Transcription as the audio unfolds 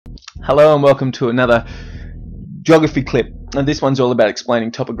Hello and welcome to another geography clip, and this one's all about explaining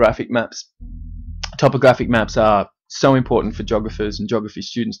topographic maps. Topographic maps are so important for geographers and geography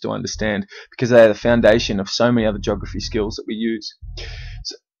students to understand because they are the foundation of so many other geography skills that we use.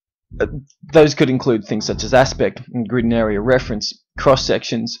 Those could include things such as aspect and grid and area reference, cross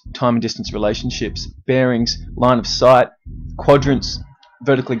sections, time and distance relationships, bearings, line of sight, quadrants,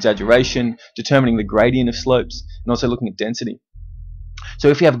 vertical exaggeration, determining the gradient of slopes, and also looking at density. So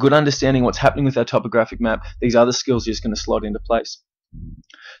if you have a good understanding of what's happening with our topographic map, these other skills are just going to slot into place.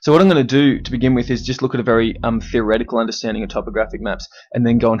 So what I'm going to do to begin with is just look at a very theoretical understanding of topographic maps, and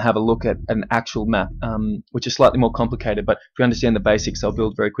then go and have a look at an actual map, which is slightly more complicated, but if we understand the basics, I'll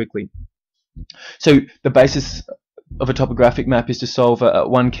build very quickly. So the basis of a topographic map is to solve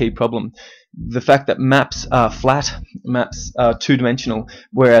one key problem: the fact that maps are flat, maps are two-dimensional,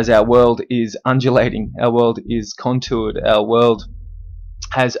 whereas our world is undulating, our world is contoured, our world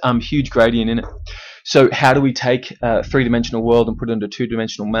has huge gradient in it. So how do we take a three-dimensional world and put it into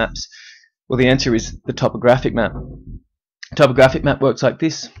two-dimensional maps? Well, the answer is the topographic map. A topographic map works like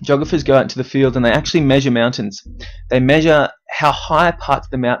this. Geographers go out into the field and they actually measure mountains. They measure how high parts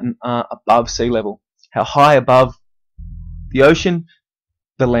of the mountain are above sea level, how high above the ocean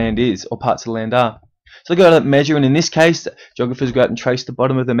the land is, or parts of the land are. So they go out and measure, and in this case, geographers go out and trace the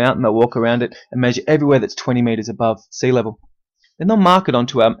bottom of the mountain. They'll walk around it and measure everywhere that's 20 meters above sea level. Then they'll mark it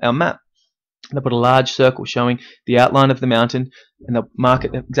onto our map. They'll put a large circle showing the outline of the mountain, and they'll mark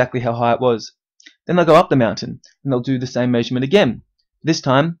it exactly how high it was. Then they'll go up the mountain and they'll do the same measurement again. This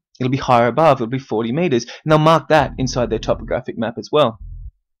time it'll be higher above, it'll be 40 meters, and they'll mark that inside their topographic map as well.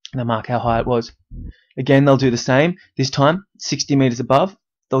 And they'll mark how high it was. Again, they'll do the same. This time 60 meters above,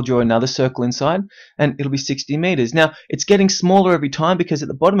 they'll draw another circle inside, and it'll be 60 meters. Now, it's getting smaller every time because at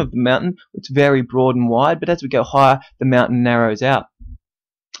the bottom of the mountain, it's very broad and wide, but as we go higher, the mountain narrows out.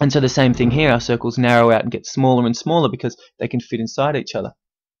 And so the same thing here, our circles narrow out and get smaller and smaller because they can fit inside each other.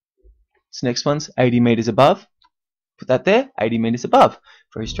 This next one's 80 meters above. Put that there, 80 meters above.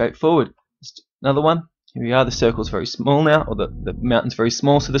 Very straightforward. Just another one. Here we are, the circle's very small now, or the mountain's very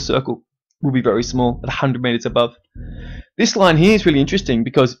small, so the circle will be very small at 100 meters above. This line here is really interesting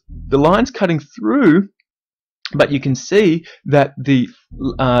because the line's cutting through, but you can see that the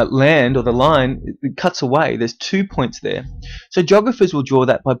land, or the line, it cuts away. There's 2 points there. So geographers will draw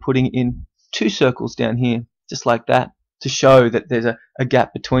that by putting in 2 circles down here, just like that, to show that there's a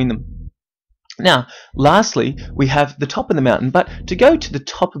gap between them. Now, lastly, we have the top of the mountain, but to go to the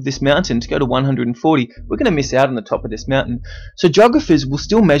top of this mountain, to go to 140, we're going to miss out on the top of this mountain. So geographers will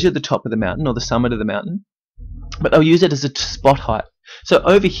still measure the top of the mountain, or the summit of the mountain, but they'll use it as a spot height. So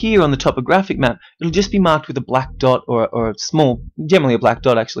over here on the topographic map, it'll just be marked with a black dot, or a small, generally a black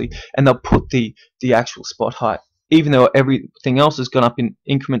dot actually, and they'll put the actual spot height. Even though everything else has gone up in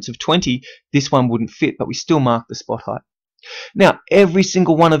increments of 20, this one wouldn't fit, but we still mark the spot height. Now, every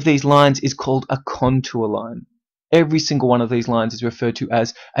single one of these lines is called a contour line. Every single one of these lines is referred to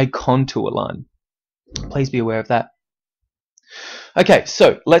as a contour line. Please be aware of that. Okay,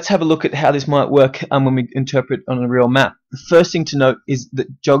 so let's have a look at how this might work when we interpret on a real map. The first thing to note is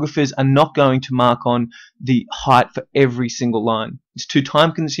that geographers are not going to mark on the height for every single line. It's too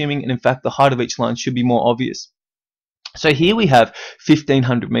time consuming, and in fact the height of each line should be more obvious. So here we have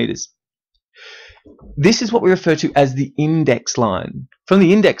 1500 meters. This is what we refer to as the index line. From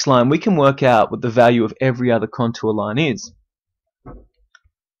the index line, we can work out what the value of every other contour line is. And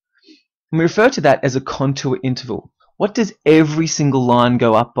we refer to that as a contour interval. What does every single line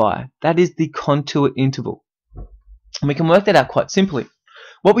go up by? That is the contour interval. And we can work that out quite simply.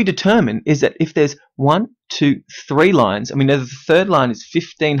 What we determine is that if there's 1, 2, 3 lines, and we know that the third line is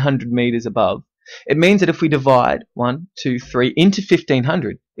 1500 meters above, it means that if we divide 1, 2, 3 into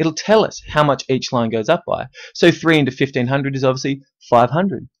 1500, it'll tell us how much each line goes up by. So 3 into 1500 is obviously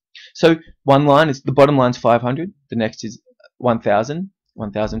 500. So one line is, the bottom line's 500, the next is 1000,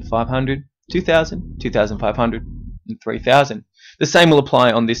 1500, 2000, 2500, and 3000. The same will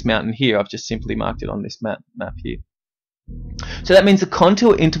apply on this mountain here. I've just simply marked it on this map here. So that means the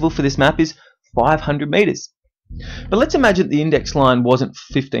contour interval for this map is 500 meters. But let's imagine the index line wasn't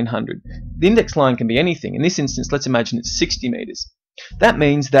 1500. The index line can be anything. In this instance, let's imagine it's 60 meters. That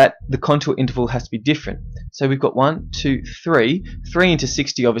means that the contour interval has to be different. So we've got 1, 2, 3. 3 into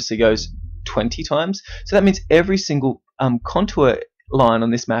 60 obviously goes 20 times. So that means every single contour line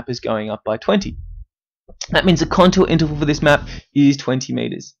on this map is going up by 20. That means the contour interval for this map is 20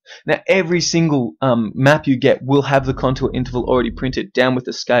 meters. Now, every single map you get will have the contour interval already printed down with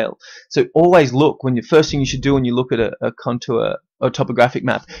a scale. So always look, when the first thing you should do when you look at a contour or topographic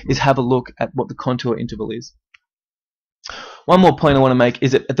map is have a look at what the contour interval is. One more point I want to make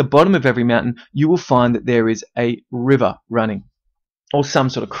is that at the bottom of every mountain you will find that there is a river running, or some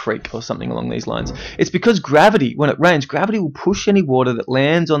sort of creek or something along these lines. It's because gravity, when it rains, gravity will push any water that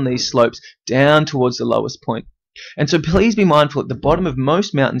lands on these slopes down towards the lowest point. And so please be mindful, at the bottom of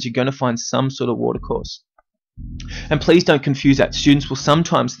most mountains you're going to find some sort of watercourse. And please don't confuse that. Students will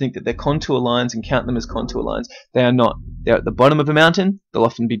sometimes think that they're contour lines and count them as contour lines. They are not. They're at the bottom of a mountain. They'll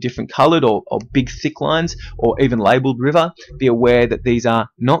often be different coloured or big thick lines, or even labelled river. Be aware that these are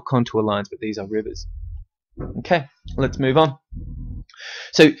not contour lines, but these are rivers. Okay, let's move on.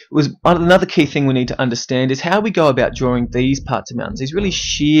 So another key thing we need to understand is how we go about drawing these parts of mountains, these really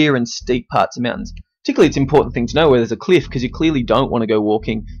sheer and steep parts of mountains. Particularly, it's an important thing to know where there's a cliff, because you clearly don't want to go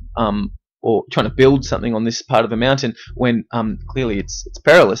walking or trying to build something on this part of a mountain when clearly it's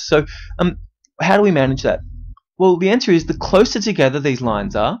perilous. So how do we manage that? Well, the answer is the closer together these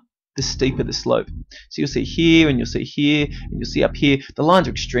lines are, the steeper the slope. So you'll see here, and you'll see here, and you'll see up here, the lines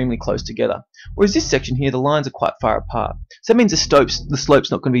are extremely close together. Whereas this section here, the lines are quite far apart. So that means the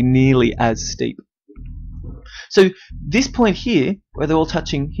slope's not going to be nearly as steep. So this point here, where they're all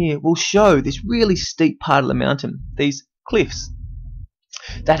touching here, will show this really steep part of the mountain, these cliffs.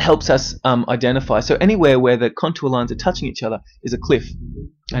 That helps us identify. So anywhere where the contour lines are touching each other is a cliff.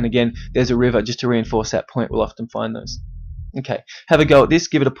 And again, there's a river. Just to reinforce that point, we'll often find those. Okay, have a go at this.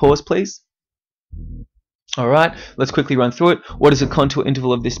 Give it a pause, please. Alright, let's quickly run through it. What is the contour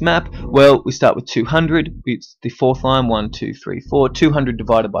interval of this map? Well, we start with 200. It's the fourth line, 1, 2, 3, 4. 200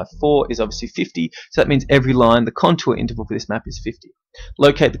 divided by 4 is obviously 50. So that means every line, the contour interval for this map is 50.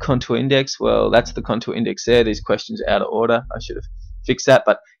 Locate the contour index. Well, that's the contour index there. These questions are out of order. I should have fixed that,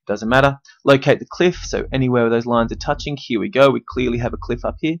 but it doesn't matter. Locate the cliff. So anywhere where those lines are touching, here we go. We clearly have a cliff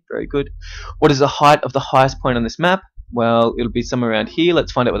up here. Very good. What is the height of the highest point on this map? Well, it'll be somewhere around here.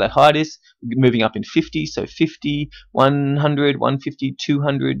 Let's find out what that height is. We're moving up in 50, so 50, 100, 150,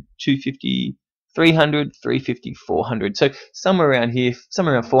 200, 250, 300, 350, 400. So somewhere around here,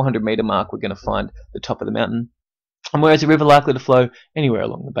 somewhere around 400 meter mark, we're going to find the top of the mountain. And where is the river likely to flow? Anywhere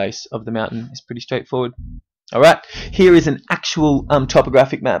along the base of the mountain. Is pretty straightforward. Alright, here is an actual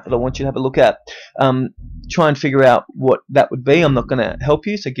topographic map that I want you to have a look at. Try and figure out what that would be. I'm not going to help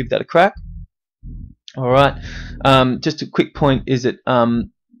you, so give that a crack. Alright, just a quick point is that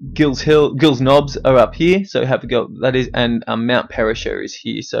Gill's Knobs are up here, so have a go, that is, and Mount Perisher is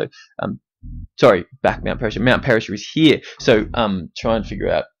here, so, sorry, back Mount Perisher. Mount Perisher is here, so try and figure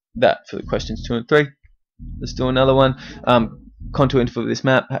out that for the questions 2 and 3. Let's do another one. Contour interval of this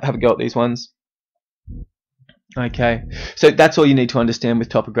map, have a go at these ones. Okay, so that's all you need to understand with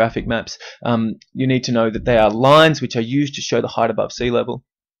topographic maps. You need to know that they are lines which are used to show the height above sea level.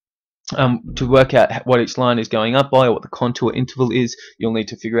 To work out what each line is going up by, or what the contour interval is, you'll need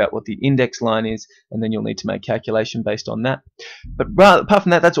to figure out what the index line is, and then you'll need to make calculation based on that. But apart from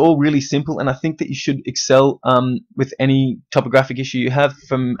that, that's all really simple, and I think that you should excel with any topographic issue you have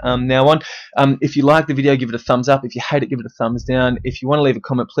from now on. If you like the video, give it a thumbs up. If you hate it, give it a thumbs down. If you want to leave a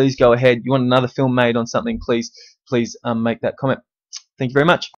comment, please go ahead. You want another film made on something, please make that comment. Thank you very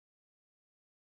much.